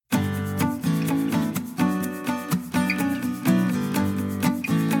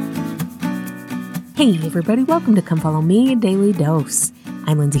Hey everybody, welcome to Come Follow Me, a Daily Dose.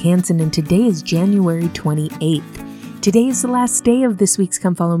 I'm Lindsay Hanson and today is January 28th. Today is the last day of this week's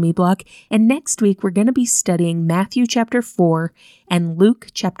Come Follow Me block, and next week we're going to be studying Matthew chapter 4 and Luke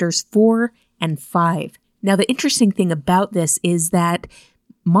chapters 4 and 5. Now the interesting thing about this is that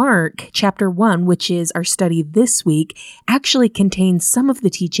Mark chapter 1, which is our study this week, actually contains some of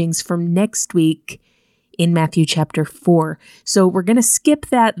the teachings from next week in Matthew chapter 4. So we're going to skip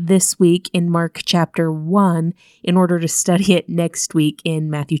that this week in Mark chapter 1 in order to study it next week in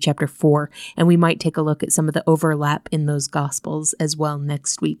Matthew chapter 4. And we might take a look at some of the overlap in those Gospels as well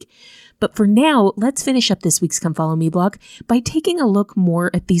next week. But for now, let's finish up this week's Come Follow Me block by taking a look more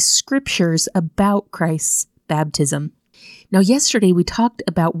at these scriptures about Christ's baptism. Now, yesterday we talked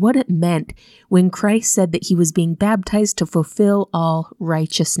about what it meant when Christ said that he was being baptized to fulfill all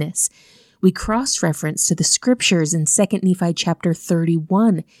righteousness. We cross-referenced to the scriptures in 2 Nephi chapter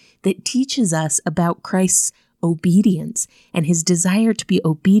 31 that teaches us about Christ's obedience and his desire to be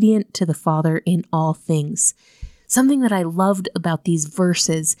obedient to the Father in all things. Something that I loved about these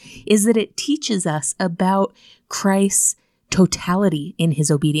verses is that it teaches us about Christ's totality in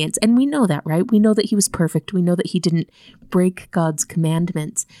his obedience. And we know that, right? We know that he was perfect. We know that he didn't break God's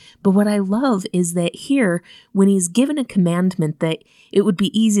commandments. But what I love is that here, when he's given a commandment that it would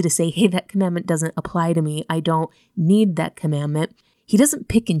be easy to say, hey, that commandment doesn't apply to me. I don't need that commandment. He doesn't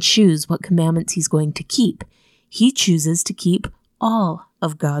pick and choose what commandments he's going to keep. He chooses to keep all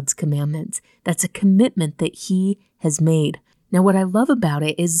of God's commandments. That's a commitment that he has made. Now, what I love about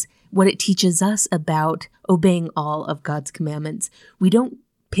it is what it teaches us about obeying all of God's commandments. We don't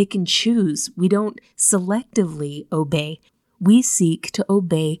pick and choose. We don't selectively obey. We seek to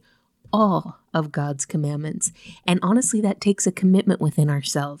obey all of God's commandments. And honestly, that takes a commitment within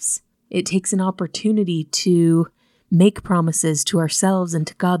ourselves. It takes an opportunity to make promises to ourselves and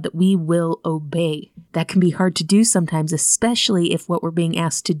to God that we will obey. That can be hard to do sometimes, especially if what we're being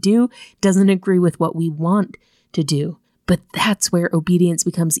asked to do doesn't agree with what we want to do. But that's where obedience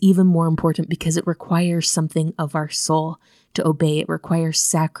becomes even more important because it requires something of our soul to obey. It requires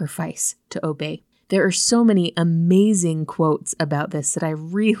sacrifice to obey. There are so many amazing quotes about this that I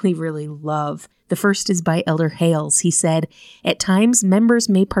really, really love. The first is by Elder Hales. He said, "At times, members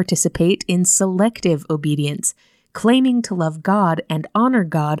may participate in selective obedience, claiming to love God and honor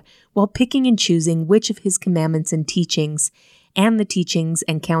God while picking and choosing which of his commandments and teachings, and the teachings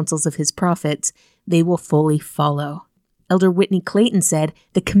and counsels of his prophets, they will fully follow." Elder Whitney Clayton said,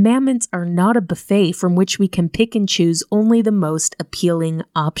 "The commandments are not a buffet from which we can pick and choose only the most appealing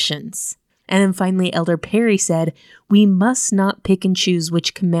options." And then finally, Elder Perry said, "We must not pick and choose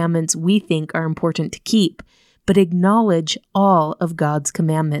which commandments we think are important to keep, but acknowledge all of God's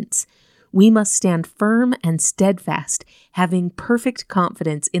commandments. We must stand firm and steadfast, having perfect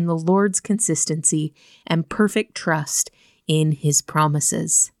confidence in the Lord's consistency and perfect trust in his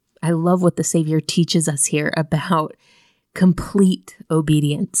promises." I love what the Savior teaches us here about complete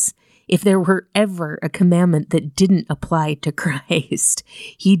obedience. If there were ever a commandment that didn't apply to Christ,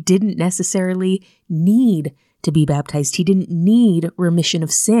 he didn't necessarily need to be baptized. He didn't need remission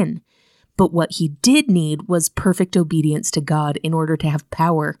of sin. But what he did need was perfect obedience to God in order to have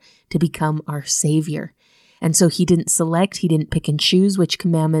power to become our Savior. And so he didn't select, he didn't pick and choose which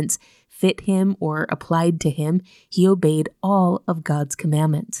commandments fit him or applied to him. He obeyed all of God's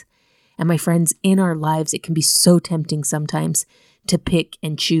commandments. And my friends, in our lives, it can be so tempting sometimes to pick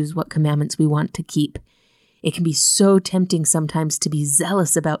and choose what commandments we want to keep. It can be so tempting sometimes to be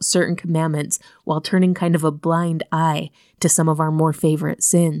zealous about certain commandments while turning kind of a blind eye to some of our more favorite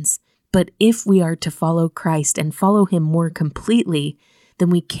sins. But if we are to follow Christ and follow him more completely,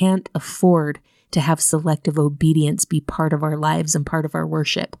 then we can't afford to have selective obedience be part of our lives and part of our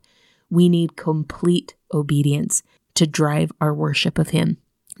worship. We need complete obedience to drive our worship of him.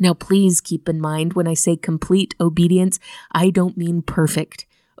 Now, please keep in mind when I say complete obedience, I don't mean perfect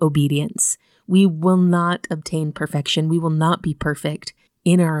obedience. We will not obtain perfection. We will not be perfect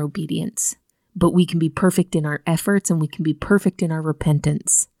in our obedience, but we can be perfect in our efforts and we can be perfect in our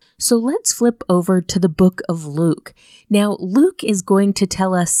repentance. So let's flip over to the book of Luke. Now, Luke is going to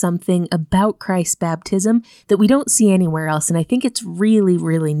tell us something about Christ's baptism that we don't see anywhere else, and I think it's really,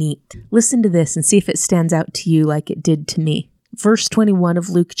 really neat. Listen to this and see if it stands out to you like it did to me. Verse 21 of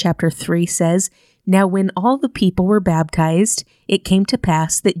Luke chapter 3 says, "Now when all the people were baptized, it came to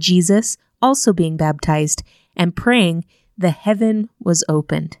pass that Jesus, also being baptized, and praying, the heaven was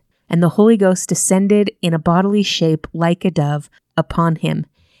opened, and the Holy Ghost descended in a bodily shape like a dove upon him.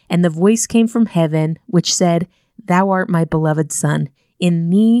 And the voice came from heaven, which said, 'Thou art my beloved Son. In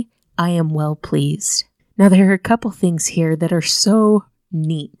thee I am well pleased.'" Now there are a couple things here that are so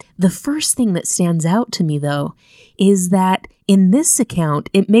neat. The first thing that stands out to me, though, is that in this account,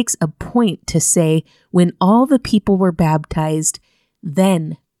 it makes a point to say, when all the people were baptized,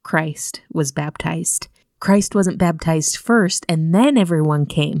 then Christ was baptized. Christ wasn't baptized first, and then everyone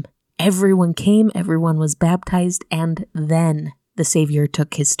came. Everyone came, everyone was baptized, and then the Savior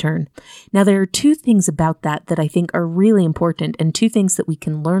took his turn. Now, there are two things about that I think are really important, and two things that we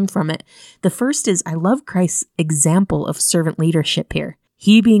can learn from it. The first is, I love Christ's example of servant leadership here.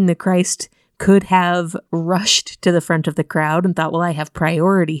 He, being the Christ, could have rushed to the front of the crowd and thought, well, I have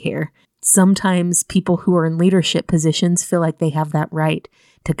priority here. Sometimes people who are in leadership positions feel like they have that right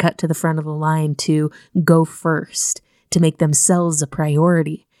to cut to the front of the line, to go first, to make themselves a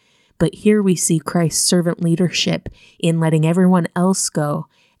priority. But here we see Christ's servant leadership in letting everyone else go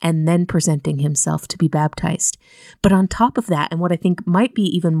and then presenting himself to be baptized. But on top of that, and what I think might be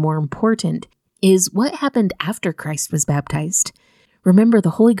even more important, is what happened after Christ was baptized. Remember,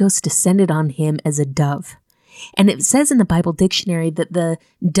 the Holy Ghost descended on him as a dove. And it says in the Bible dictionary that the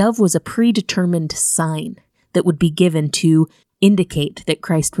dove was a predetermined sign that would be given to indicate that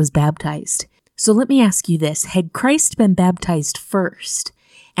Christ was baptized. So let me ask you this. Had Christ been baptized first,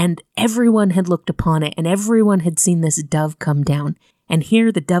 and everyone had looked upon it, and everyone had seen this dove come down, and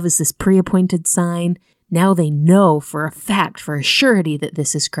here the dove is this pre-appointed sign, now they know for a fact, for a surety, that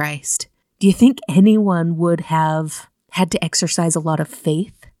this is Christ. Do you think anyone would have had to exercise a lot of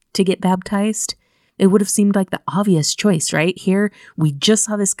faith to get baptized? It would have seemed like the obvious choice, right? Here, we just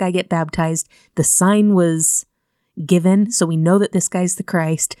saw this guy get baptized. The sign was given, so we know that this guy's the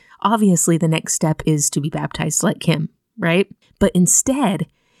Christ. Obviously, the next step is to be baptized like him, right? But instead,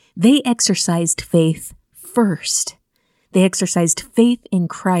 they exercised faith first. They exercised faith in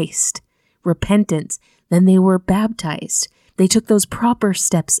Christ, repentance, then they were baptized. They took those proper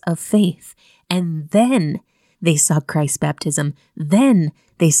steps of faith, and then they saw Christ's baptism. Then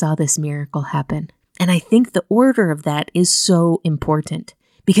they saw this miracle happen. And I think the order of that is so important,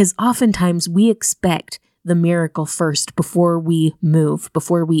 because oftentimes we expect the miracle first before we move,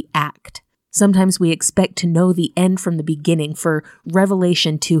 before we act. Sometimes we expect to know the end from the beginning, for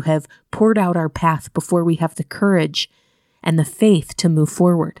revelation to have poured out our path before we have the courage and the faith to move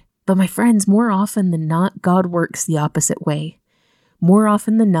forward. But my friends, more often than not, God works the opposite way. More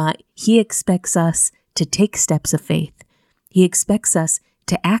often than not, he expects us to take steps of faith. He expects us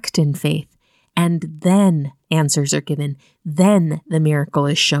to act in faith, and then answers are given. Then the miracle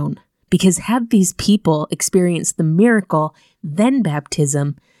is shown. Because had these people experienced the miracle, then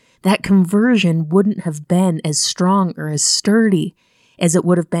baptism, that conversion wouldn't have been as strong or as sturdy as it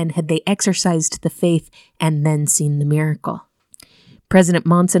would have been had they exercised the faith and then seen the miracle. President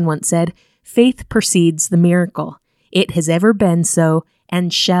Monson once said, "Faith precedes the miracle. It has ever been so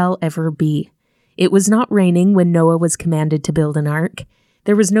and shall ever be. It was not raining when Noah was commanded to build an ark.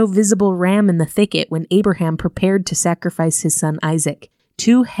 There was no visible ram in the thicket when Abraham prepared to sacrifice his son Isaac.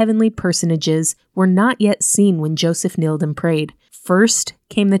 Two heavenly personages were not yet seen when Joseph kneeled and prayed. First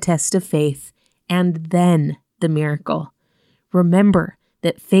came the test of faith, and then the miracle. Remember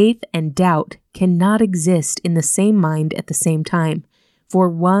that faith and doubt cannot exist in the same mind at the same time, for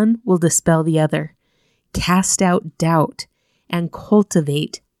one will dispel the other. Cast out doubt and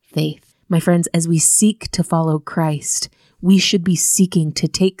cultivate faith." My friends, as we seek to follow Christ, we should be seeking to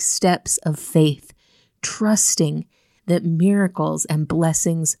take steps of faith, trusting that miracles and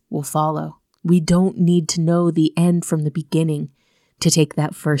blessings will follow. We don't need to know the end from the beginning to take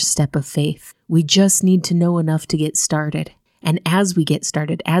that first step of faith. We just need to know enough to get started. And as we get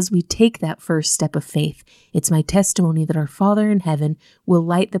started, as we take that first step of faith, it's my testimony that our Father in heaven will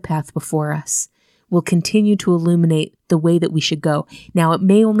light the path before us, will continue to illuminate the way that we should go. Now, it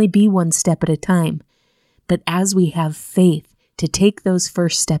may only be one step at a time, but as we have faith to take those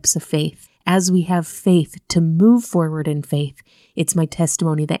first steps of faith, as we have faith to move forward in faith, it's my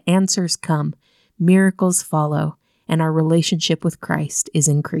testimony that answers come, miracles follow, and our relationship with Christ is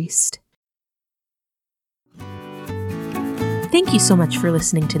increased. Thank you so much for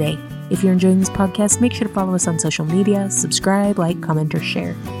listening today. If you're enjoying this podcast, make sure to follow us on social media, subscribe, like, comment, or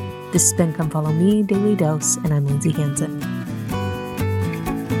share. This has been Come Follow Me, Daily Dose, and I'm Lindsay Hansen.